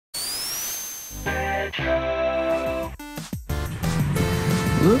Look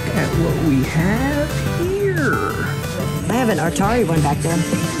at what we have here. I have an Atari one back there.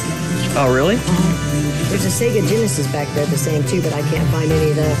 Oh, really? There's a Sega Genesis back there the same too, but I can't find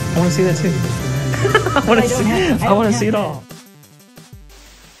any of the... I want to see that too. I want to see it all.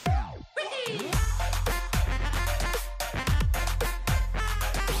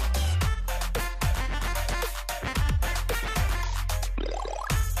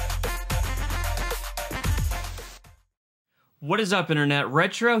 What is up, Internet?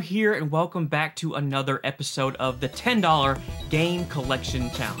 Retro here, and welcome back to another episode of the $10 Game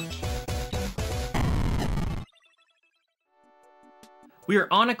Collection Challenge. We are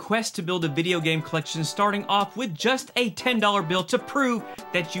on a quest to build a video game collection, starting off with just a $10 bill to prove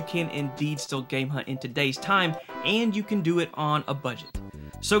that you can indeed still game hunt in today's time, and you can do it on a budget.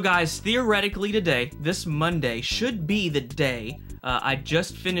 So guys, theoretically today, this Monday, should be the day I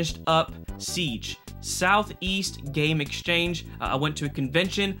just finished up Siege. Southeast Game Exchange. I went to a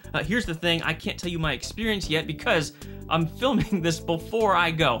convention. Here's the thing, I can't tell you my experience yet because I'm filming this before I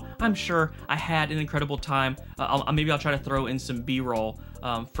go. I'm sure I had an incredible time. Maybe I'll try to throw in some B-roll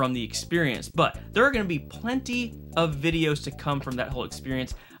from the experience, but there are going to be plenty of videos to come from that whole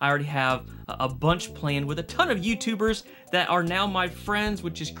experience. I already have a bunch planned with a ton of YouTubers that are now my friends,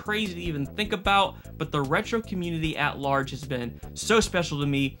 which is crazy to even think about, but the retro community at large has been so special to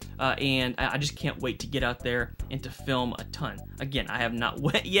me, and I just can't wait to get out there and to film a ton. Again, I have not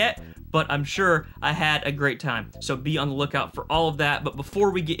went yet, but I'm sure I had a great time. So be on the lookout for all of that. But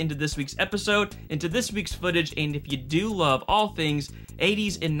before we get into this week's episode, into this week's footage, and if you do love all things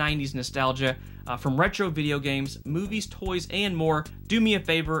 80s and 90s nostalgia, from retro video games, movies, toys, and more, do me a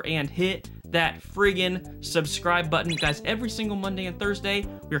favor and hit that friggin' subscribe button. Guys, every single Monday and Thursday,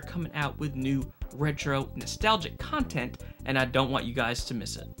 we're coming out with new retro nostalgic content, and I don't want you guys to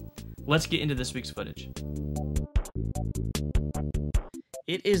miss it. Let's get into this week's footage.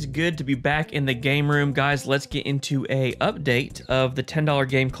 It is good to be back in the game room, guys. Let's get into a update of the $10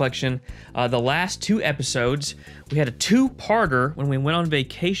 game collection. The last two episodes, we had a two-parter when we went on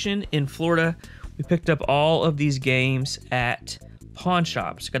vacation in Florida. We picked up all of these games at pawn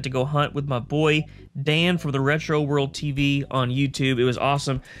shops. Got to go hunt with my boy Dan from the Retro World TV on YouTube. It was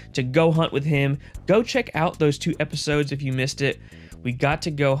awesome to go hunt with him. Go check out those two episodes if you missed it. We got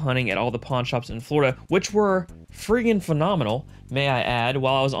to go hunting at all the pawn shops in Florida, which were friggin' phenomenal, may I add,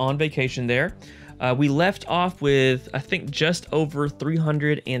 while I was on vacation there. We left off with, I think, just over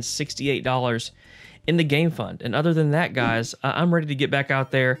 $368 in the game fund. And other than that, guys, I'm ready to get back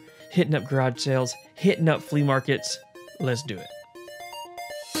out there, hitting up garage sales, hitting up flea markets. Let's do it.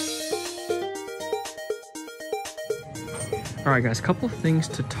 All right, guys, a couple of things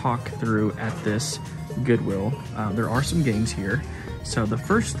to talk through at this Goodwill. There are some games here. So the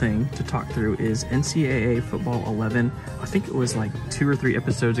first thing to talk through is NCAA Football 11. I think it was like 2 or 3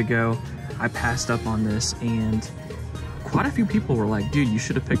 episodes ago. I passed up on this, and quite a few people were like, dude, you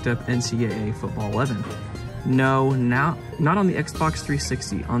should have picked up NCAA Football 11. No, not on the Xbox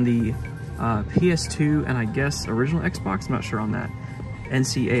 360. On the PS2 and I guess original Xbox, I'm not sure on that.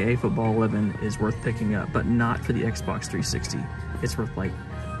 NCAA Football 11 is worth picking up, but not for the Xbox 360. It's worth like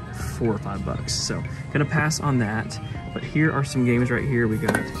 $4 or $5. So gonna pass on that. But here are some games right here. We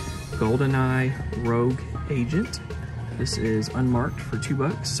got GoldenEye Rogue Agent. This is unmarked for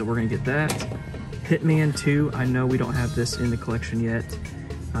 $2, so we're gonna get that. Hitman 2, I know we don't have this in the collection yet.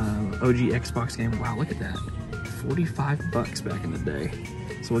 OG Xbox game, wow, look at that. $45 back in the day.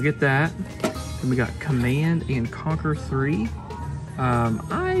 So we'll get that. Then we got Command and Conquer 3.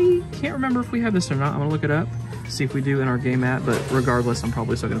 I can't remember if we have this or not. I'm gonna look it up, see if we do in our game app, but regardless, I'm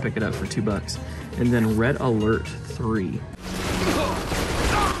probably still gonna pick it up for $2. And then Red Alert 3.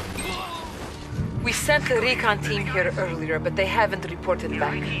 We sent a recon team here earlier, but they haven't reported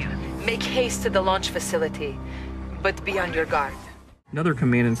back. Make haste to the launch facility, but be on your guard. Another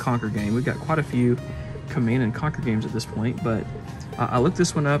Command and Conquer game. We've got quite a few Command and Conquer games at this point, but I looked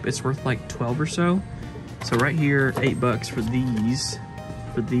this one up. It's worth like 12 or so. So right here, $8 for these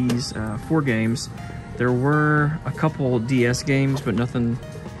 4 games. There were a couple DS games, but nothing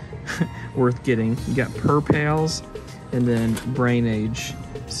worth getting. You got Per Pals and then Brain Age.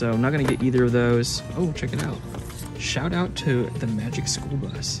 So I'm not gonna get either of those. Oh, check it out. Shout out to the Magic School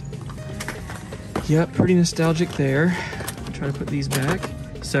Bus. Yep, pretty nostalgic there. I'll try to put these back.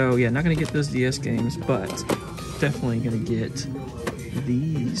 So yeah, not gonna get those DS games, but definitely gonna get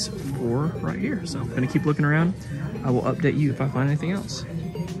these 4 right here. So I'm gonna keep looking around. I will update you if I find anything else.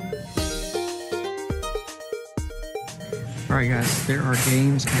 All right, guys, there are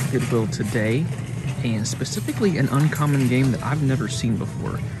games at Goodwill today, and specifically an uncommon game that I've never seen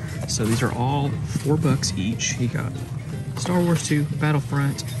before. So these are all $4 each. You got Star Wars 2,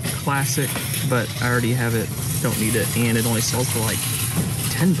 Battlefront, Classic, but I already have it, don't need it, and it only sells for like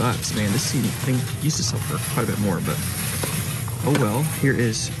 $10, man. This thing used to sell for quite a bit more, but oh well. Here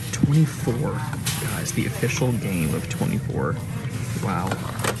is 24, guys, the official game of 24. Wow.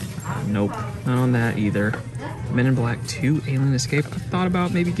 Nope, not on that either. Men in Black 2, Alien Escape. I thought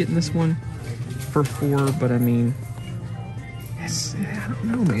about maybe getting this one for $4, but I mean, I don't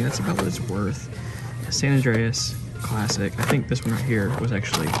know, man. That's about what it's worth. San Andreas Classic. I think this one right here was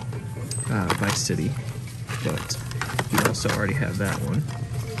actually Vice City, but we also already have that one.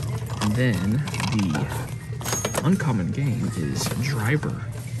 And then the uncommon game is Driver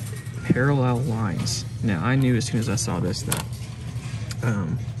Parallel Lines. Now, I knew as soon as I saw this that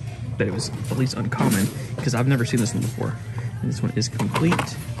it was at least uncommon, because I've never seen this one before. And this one is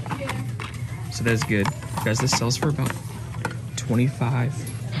complete, so that is good. Guys, this sells for about $25.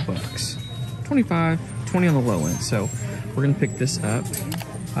 25, 20 on the low end. So we're gonna pick this up.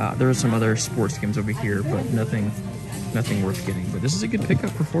 There are some other sports games over here, but nothing worth getting. But this is a good pickup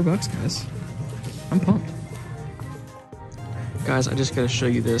for $4, guys. I'm pumped. Guys, I just gotta show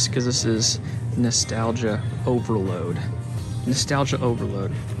you this because this is Nostalgia Overload. Nostalgia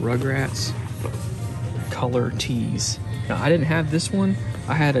Overload. Rugrats color tees. Now, I didn't have this one.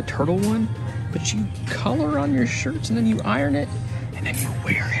 I had a turtle one, but you color on your shirts and then you iron it and then you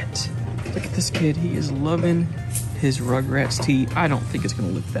wear it. Look at this kid. He is loving his Rugrats tee. I don't think it's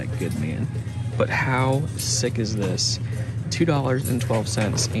gonna look that good, man. But how sick is this?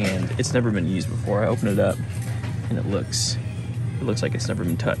 $2.12, and it's never been used before. I opened it up and it looks like it's never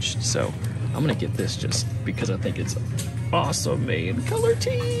been touched. So I'm gonna get this just because I think it's awesome, man. Color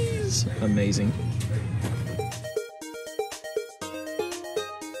tees, amazing.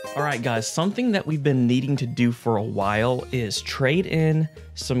 All right, guys, something that we've been needing to do for a while is trade in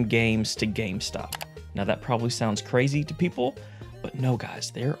some games to GameStop. Now, that probably sounds crazy to people, but no,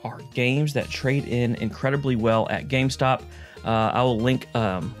 guys, there are games that trade in incredibly well at GameStop. I will link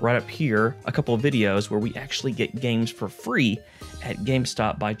right up here a couple of videos where we actually get games for free at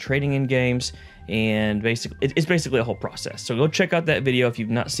GameStop by trading in games, and it's basically a whole process. So go check out that video if you've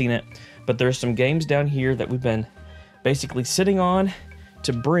not seen it. But there's some games down here that we've been basically sitting on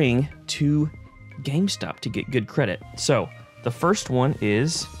to bring to GameStop to get good credit. So the first one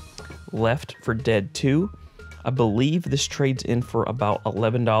is Left 4 Dead 2. I believe this trades in for about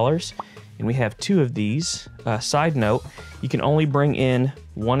 $11, and we have 2 of these. Side note, you can only bring in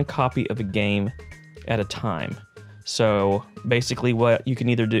 1 copy of a game at a time. So basically what you can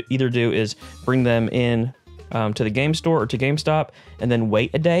either do is bring them in to the game store or to GameStop and then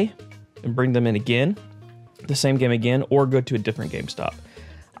wait a day and bring them in again, the same game again, or go to a different GameStop.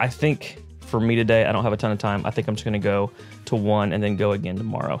 I think for me today, I don't have a ton of time. I think I'm just gonna go to 1 and then go again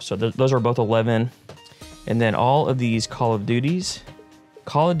tomorrow. So those are both 11. And then all of these Call of Duties,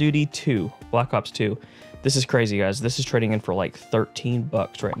 Call of Duty 2, Black Ops 2. This is crazy, guys. This is trading in for like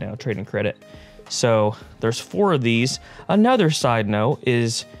 $13 right now, trading credit. So there's 4 of these. Another side note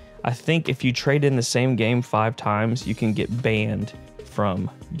is, I think if you trade in the same game 5 times, you can get banned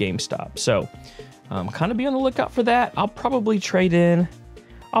from GameStop. So kind of be on the lookout for that. I'll probably just trade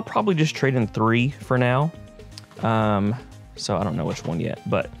in 3 for now. So I don't know which one yet,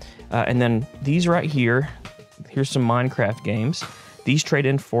 but and then these right here, here's some Minecraft games. These trade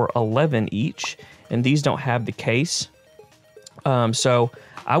in for 11 each, and these don't have the case. So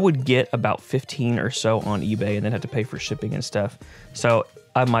I would get about 15 or so on eBay and then have to pay for shipping and stuff. So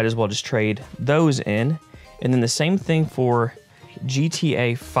I might as well just trade those in. And then the same thing for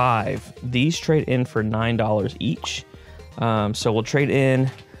GTA 5. These trade in for $9 each. So we'll trade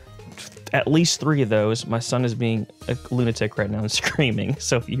in at least 3 of those. My son is being a lunatic right now and screaming.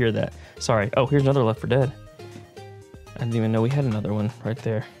 So if you hear that, sorry. Oh, here's another Left 4 Dead. I didn't even know we had another one right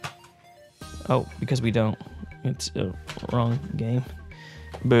there. Oh, because we don't. It's a wrong game.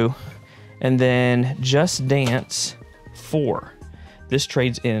 Boo. And then Just Dance 4. This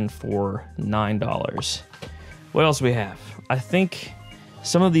trades in for $9. What else do we have? I think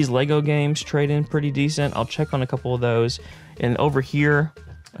some of these Lego games trade in pretty decent. I'll check on a couple of those. And over here,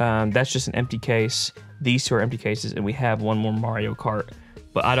 that's just an empty case. These 2 are empty cases, and we have 1 more Mario Kart.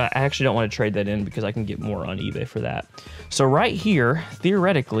 But I actually don't want to trade that in because I can get more on eBay for that. So right here,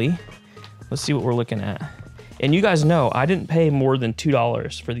 theoretically, let's see what we're looking at. And you guys know I didn't pay more than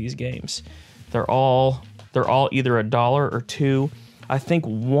 $2 for these games. They're all either $1 or $2. I think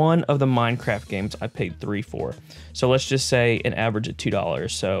one of the Minecraft games I paid $3 for. So let's just say an average of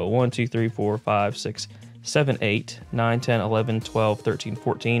 $2. So 1, 2, 3, 4, 5, 6, 7, 8, 9, 10, 11, 12, 13,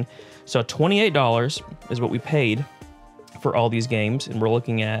 14. So $28 is what we paid for all these games, and we're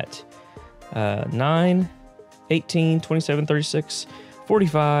looking at 9, 18, 27, 36,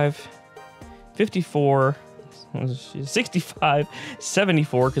 45, 54, 65,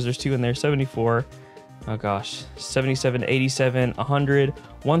 74, because there's 2 in there, 74, oh gosh, 77, 87, 100,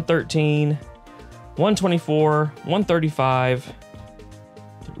 113, 124, 135,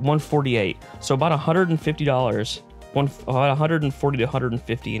 148. So about $150, about 140 to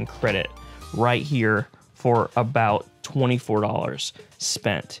 150 in credit right here for about $24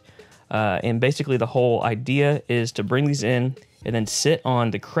 spent. And basically the whole idea is to bring these in and then sit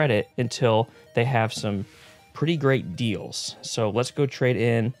on the credit until they have some pretty great deals. So let's go trade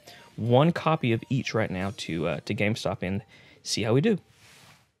in 1 copy of each right now to GameStop and see how we do.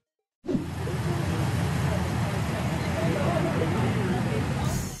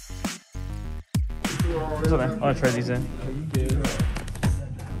 What's up, man? I want to trade these in.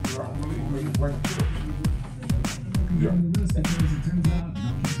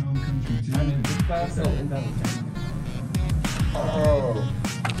 Oh,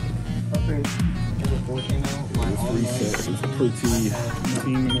 I think it's 14 now. This reset is pretty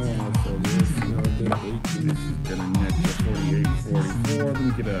teaming on, so this is get a net to 48, 44. Let me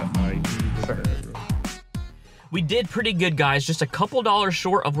get a ID. We did pretty good, guys, just a couple dollars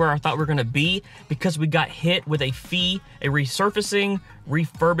short of where I thought we were gonna be because we got hit with a fee, a refurbishing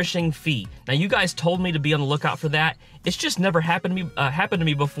fee. Now, you guys told me to be on the lookout for that. It's just never happened to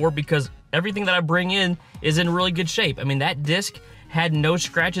me before because everything that I bring in is in really good shape. I mean, that disc had no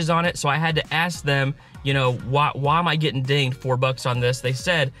scratches on it, so I had to ask them, you know, why am I getting dinged $4 on this? They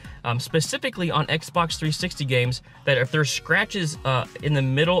said, specifically on Xbox 360 games, that if there's scratches in the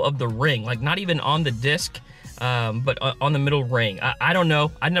middle of the ring, like not even on the disc, but on the middle ring. I don't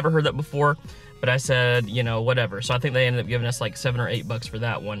know. I'd never heard that before, but I said, you know, whatever. So I think they ended up giving us like $7 or $8 for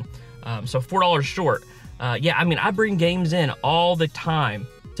that one. So $4 short. Yeah, I mean, I bring games in all the time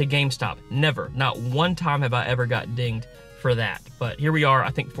to GameStop. Never, not one time have I ever got dinged for that. But here we are, I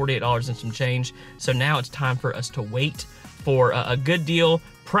think $48 and some change. So now it's time for us to wait for a good deal,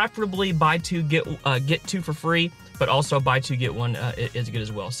 preferably buy 2, get 2 for free, but also buy 2, get 1 is good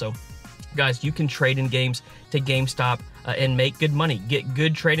as well. So guys, you can trade in games to GameStop and make good money, get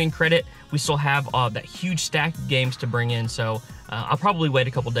good trading credit. We still have that huge stack of games to bring in, so I'll probably wait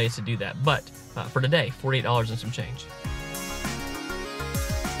a couple days to do that. But for today, $48 and some change.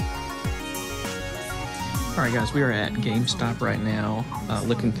 All right, guys, we are at GameStop right now,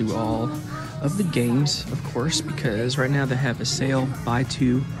 looking through all of the games, of course, because right now they have a sale, buy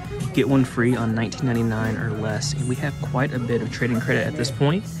 2, get 1 free on $19.99 or less, and we have quite a bit of trading credit at this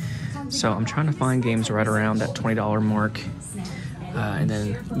point. So I'm trying to find games right around that $20 mark and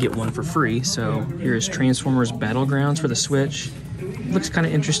then get 1 for free. So here's Transformers Battlegrounds for the Switch. Looks kind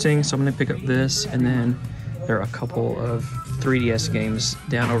of interesting, so I'm going to pick up this. And then there are a couple of 3DS games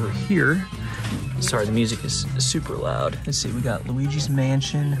down over here. Sorry, the music is super loud. Let's see, we got Luigi's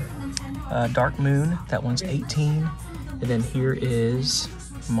Mansion, Dark Moon. That one's 18. And then here is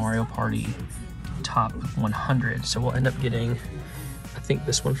Mario Party Top 100. So we'll end up getting, I think,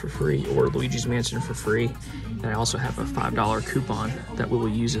 this one for free, or Luigi's Mansion for free. And I also have a $5 coupon that we will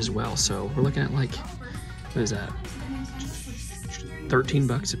use as well. So we're looking at like, what is that? 13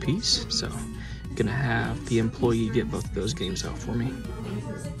 bucks a piece. So I'm gonna have the employee get both of those games out for me.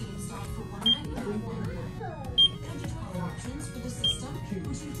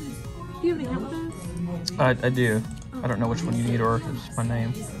 Do you have an account with us? I do. I don't know which one you need or if it's my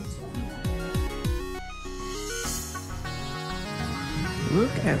name.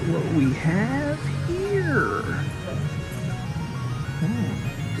 Look at what we have here.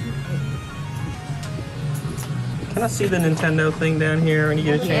 Can I see the Nintendo thing down here when you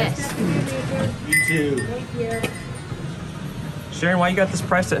get a chance? Yes. You too. Thank you. Sharon, why you got this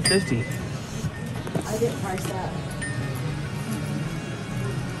priced at 50? I didn't price that.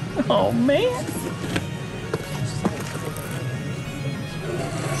 Oh man.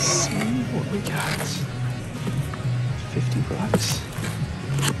 Let's see what we got. 50 bucks.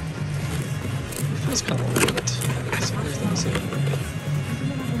 It feels kind of late. So everything's in.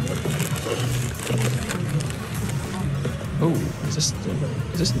 Oh, is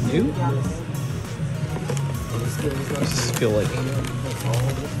this new? Does this feel like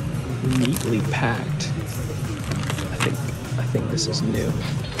neatly packed? I think this is new.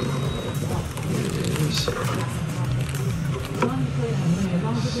 It is.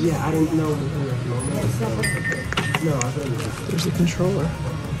 Yeah, I don't know. No, I don't know. There's the controller.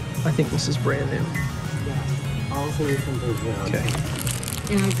 I think this is brand new. I'll send you something. Okay.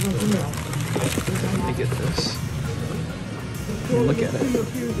 Let me get this. Look at it.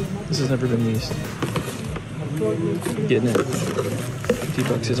 This has never been used. getting it.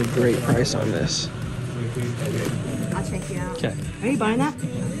 $50 is a great price on this. I'll check you out. Okay. Are you buying that?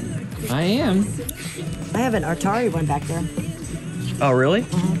 I am. I have an Atari one back there. Oh, really?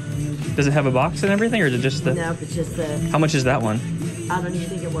 Does it have a box and everything, or is it just the... No, it's just the... How much is that one? I don't even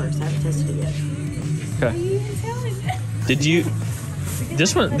think it works. I haven't tested it yet. Okay. Did you...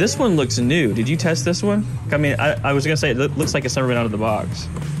 This one looks new. Did you test this one? I mean, I was gonna say it looks like it's never been out of the box.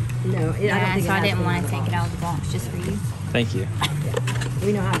 No, I don't think so I it didn't want has to take it out of the box just for you. Thank you.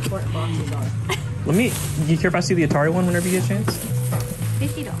 We know how important boxes are. Let me... You care if I see the Atari one whenever you get a chance?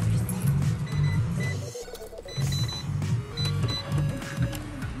 $50.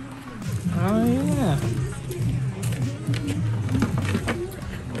 Oh, yeah.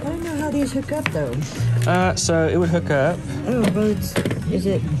 I don't know how these hook up though. So it would hook up. Oh, but is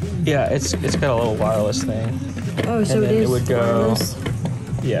it? Yeah, it's got a little wireless thing. Oh, so And it then is it would go- wireless?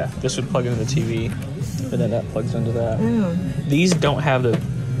 Yeah, this would plug into the TV, and then that plugs into that. Oh, These don't have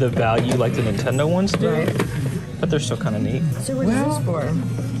the value like the Nintendo ones do, right. but they're still kind of neat. So what is this for?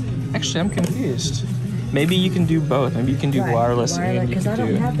 Actually, I'm confused. Maybe you can do both. Maybe you can do Right, wireless and you because I can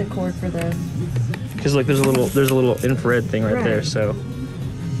don't do... have the cord for the. Because like there's a little infrared thing right there, Right. so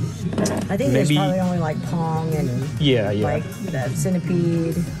I think there's Maybe- probably only like Pong and yeah. like the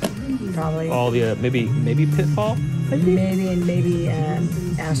Centipede, probably. All the maybe Pitfall. Maybe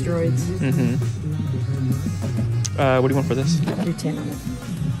Asteroids. Mm-hmm. What do you want for this? I'll do 10 on it.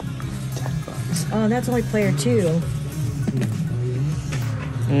 Oh, and that's only player 2.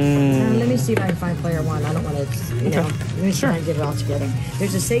 Let me see if I can find player 1. I don't want to, you know, let me try and get it all together.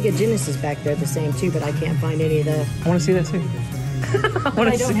 There's a Sega Genesis back there, the same too, but I can't find any of the. I want to see that too.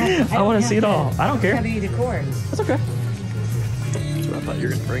 I want to see it all. I don't care. Have any of the cords. That's okay. That's what I thought you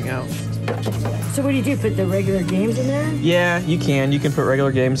were gonna bring out. So what do you do? Put the regular games in there, Yeah, you can. You can put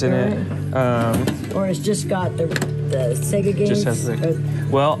regular games in it. or it's just got the Sega games? Just has the.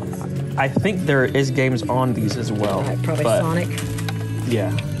 Well, I think there is games on these as well. All right, probably but, Sonic.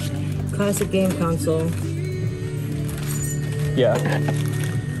 Yeah. Classic game console. Yeah.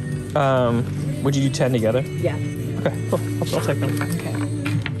 Would you do 10 together? Yeah. Okay, cool. I'll take them. Okay.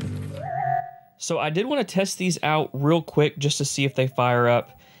 So I did want to test these out real quick just to see if they fire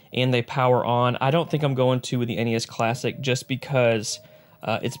up and they power on. I don't think I'm going to with the NES Classic just because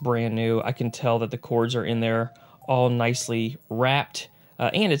it's brand new. I can tell that the cords are in there all nicely wrapped,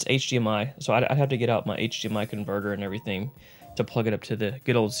 and it's HDMI. So I'd have to get out my HDMI converter and everything to plug it up to the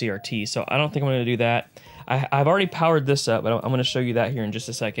good old CRT. So I don't think I'm going to do that. I've already powered this up, but I'm going to show you that here in just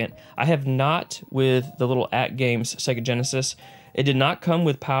a second. I have not with the little At Games Sega Genesis. It did not come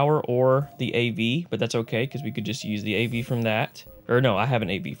with power or the AV, but that's okay because we could just use the AV from that. Or no, I have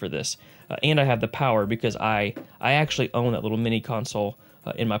an AV for this. And I have the power because I actually own that little mini console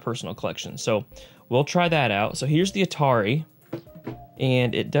in my personal collection. So we'll try that out. So here's the Atari,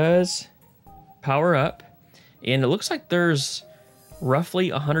 and it does power up. And it looks like there's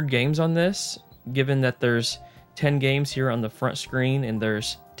roughly 100 games on this, given that there's 10 games here on the front screen and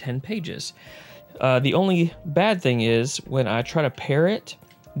there's 10 pages. The only bad thing is when I try to pair it,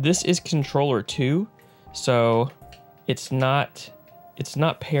 this is controller 2, so it's not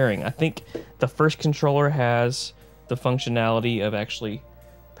pairing. I think the first controller has the functionality of actually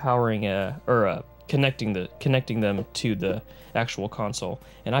powering connecting them to the actual console,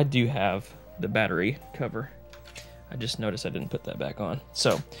 and I do have the battery cover. I just noticed I didn't put that back on.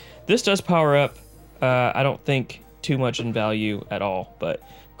 So this does power up. I don't think too much in value at all, but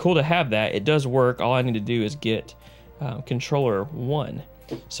cool to have that. It does work. All I need to do is get controller 1.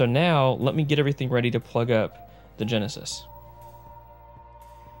 So now let me get everything ready to plug up the Genesis.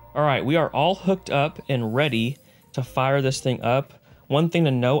 All right, we are all hooked up and ready to fire this thing up. One thing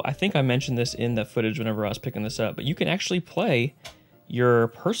to note, I think I mentioned this in the footage whenever I was picking this up, but you can actually play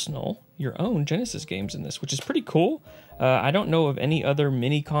your own Genesis games in this, which is pretty cool. I don't know of any other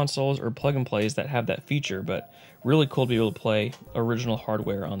mini consoles or plug and plays that have that feature, but really cool to be able to play original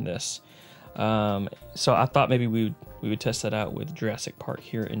hardware on this. So I thought maybe we would test that out with Jurassic Park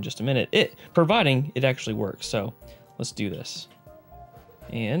here in just a minute, providing it actually works. So let's do this.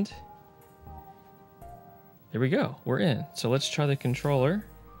 And there we go, we're in. So let's try the controller.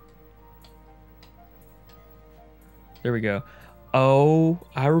 There we go. Oh,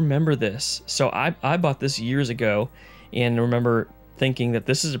 I remember this. So I bought this years ago and remember thinking that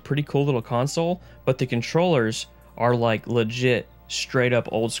this is a pretty cool little console, but the controllers are like legit straight up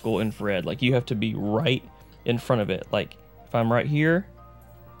old school infrared. Like you have to be right in front of it. Like if I'm right here,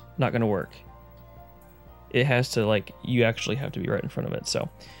 not gonna work. It has to, like, you actually have to be right in front of it. So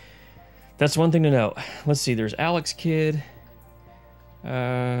that's one thing to note. Let's see, there's Alex Kidd.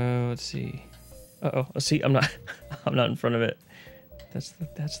 Let's see. Uh-oh. See, I'm not I'm not in front of it.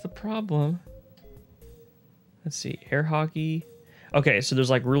 That's the problem. Let's see. Air hockey. Okay, so there's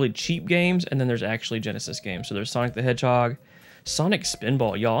like really cheap games, and then there's actually Genesis games. So there's Sonic the Hedgehog, Sonic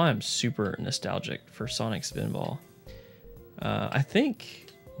Spinball. Y'all, I'm super nostalgic for Sonic Spinball. I think,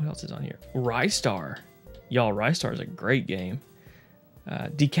 what else is on here? Rystar. Y'all, Rystar is a great game.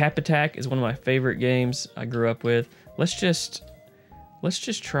 Decap Attack is one of my favorite games I grew up with. Let's try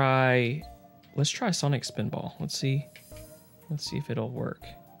Sonic Spinball. Let's see if it'll work.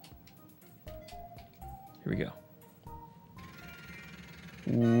 Here we go.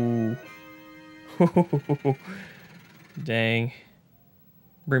 Ooh. Dang.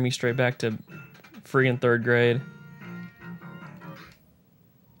 Bring me straight back to friggin' 3rd grade.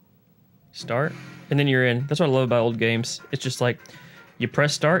 Start, and then you're in. That's what I love about old games. It's just like, you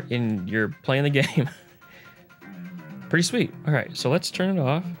press start and you're playing the game. Pretty sweet. All right, so let's turn it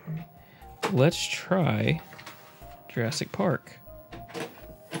off. Let's try Jurassic Park.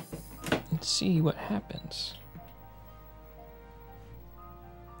 Let's see what happens.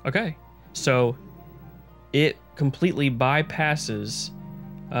 Okay, so it completely bypasses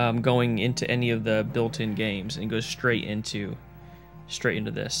going into any of the built-in games and goes straight into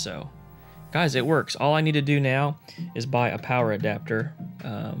this. So, guys, it works. All I need to do now is buy a power adapter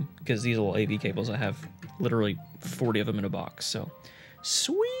because these little AV cables, I have literally 40 of them in a box. So,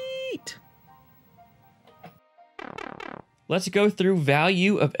 sweet. Let's go through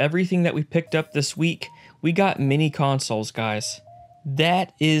value of everything that we picked up this week. We got mini consoles, guys.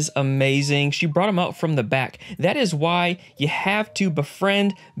 That is amazing. She brought them out from the back. That is why you have to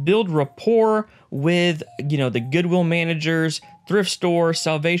befriend, build rapport with, the Goodwill managers, Thrift Store,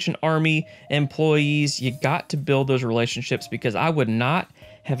 Salvation Army employees. You got to build those relationships, because I would not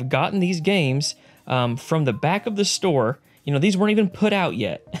have gotten these games from the back of the store. These weren't even put out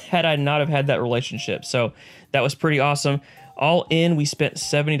yet had I not have had that relationship. So that was pretty awesome. All in, we spent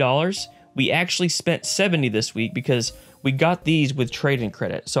 $70. We actually spent $70 this week because we got these with trade-in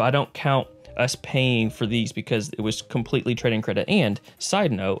credit, so I don't count us paying for these because it was completely trade-in credit. And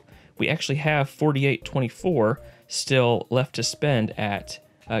side note, we actually have $48.24 still left to spend at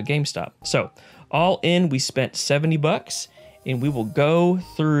GameStop. So all in, we spent $70, and we will go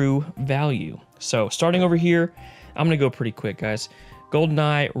through value. So starting over here, I'm gonna go pretty quick, guys.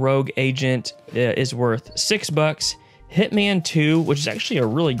 GoldenEye Rogue Agent is worth $6. Hitman 2, which is actually a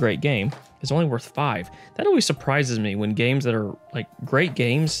really great game, is only worth $5. That always surprises me when games that are like great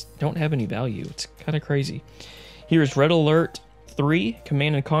games don't have any value. It's kind of crazy. Here's Red Alert 3,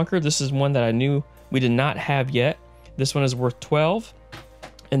 Command & Conquer. This is one that I knew we did not have yet. This one is worth $12.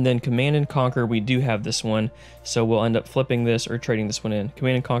 And then Command & Conquer, we do have this one, so we'll end up flipping this or trading this one in.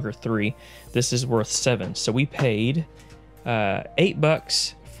 Command & Conquer 3, this is worth $7. So we paid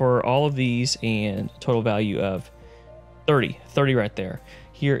 $8 for all of these, and total value of 30 right there.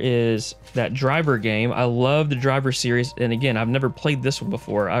 Here is that Driver game. I love the Driver series, and again, I've never played this one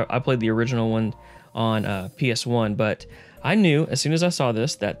before. I played the original one on PS1, but I knew as soon as I saw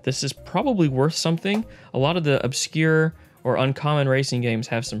this that this is probably worth something. A lot of the obscure or uncommon racing games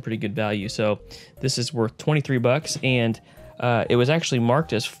have some pretty good value, so this is worth $23, and it was actually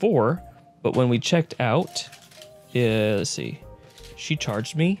marked as 4, but when we checked out, let's see, she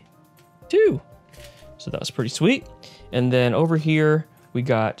charged me 2, so that was pretty sweet. And then over here, we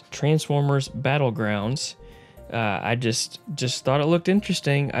got Transformers Battlegrounds. I just thought it looked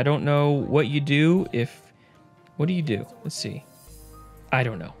interesting. I don't know what you do what do you do? Let's see. I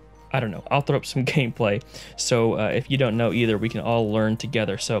don't know. I'll throw up some gameplay. So if you don't know either, we can all learn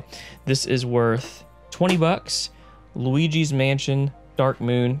together. So this is worth $20. Luigi's Mansion Dark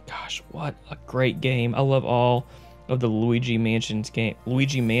Moon. Gosh, what a great game. I love all of the Luigi Mansions games.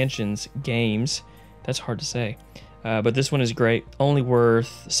 That's hard to say. But this one is great, only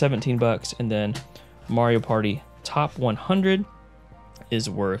worth $17, and then Mario Party Top 100 is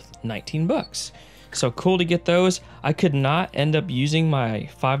worth $19. So cool to get those. I could not end up using my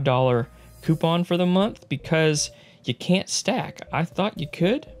 $5 coupon for the month because you can't stack. I thought you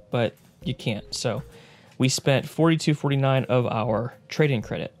could, but you can't. So we spent $42.49 of our trade-in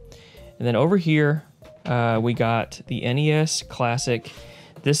credit. And then over here, we got the NES Classic.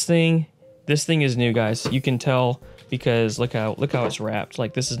 This thing is new, guys. You can tell because look how it's wrapped.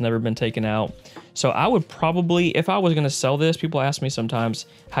 Like, this has never been taken out. So I would probably, if I was gonna sell this, people ask me sometimes,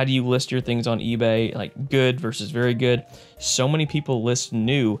 how do you list your things on eBay, like good versus very good? So many people list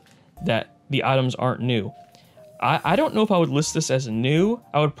new that the items aren't new. I don't know if I would list this as new.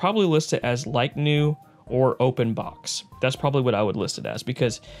 I would probably list it as like new or open box. That's probably what I would list it as,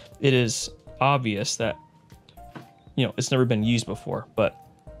 because it is obvious that, it's never been used before. But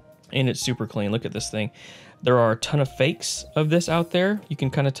and it's super clean. Look at this thing. There are a ton of fakes of this out there. You can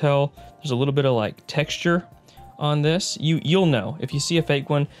kind of tell there's a little bit of like texture on this. You'll know if you see a fake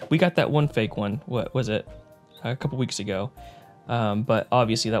one. We got that one fake one. What was it? A couple weeks ago. But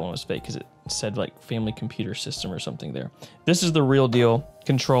obviously that one was fake because it said like family computer system or something there. This is the real deal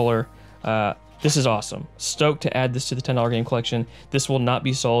controller. This is awesome. Stoked to add this to the $10 game collection. This will not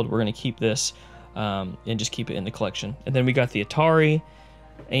be sold. We're gonna keep this and just keep it in the collection. And then we got the Atari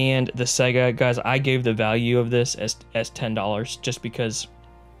and the Sega. Guys, I gave the value of this as $10 just because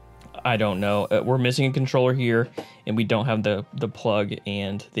I don't know. We're missing a controller here and we don't have the plug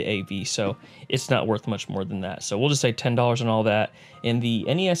and the AV, so it's not worth much more than that. So we'll just say $10 on all that. And the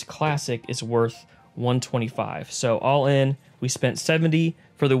NES Classic is worth $125. So all in, we spent $70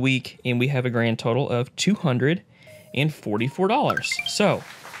 for the week and we have a grand total of $244. So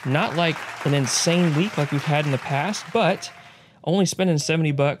not like an insane week like we've had in the past, but only spending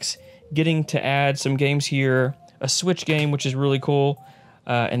 70 bucks, getting to add some games here, a Switch game, which is really cool,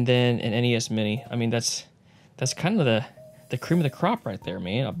 and then an NES Mini. I mean, that's kind of the cream of the crop right there,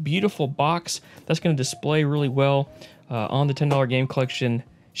 man. A beautiful box that's going to display really well on the $10 game collection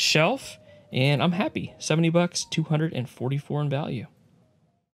shelf, and I'm happy. 70 bucks, 244 in value.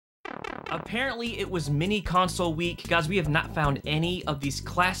 Apparently it was mini console week. Guys, we have not found any of these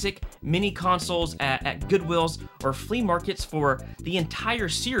classic mini consoles at Goodwills or flea markets for the entire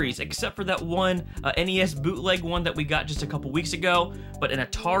series, except for that one NES bootleg one that we got just a couple weeks ago. But an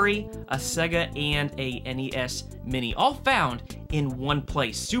Atari, a Sega, and a NES Mini, all found in one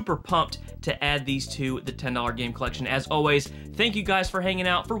place. Super pumped to add these to the $10 game collection. As always, thank you guys for hanging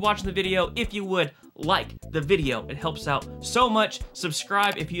out, for watching the video. If you would, like the video. It helps out so much.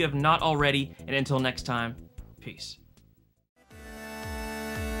 Subscribe if you have not already. And until next time, peace.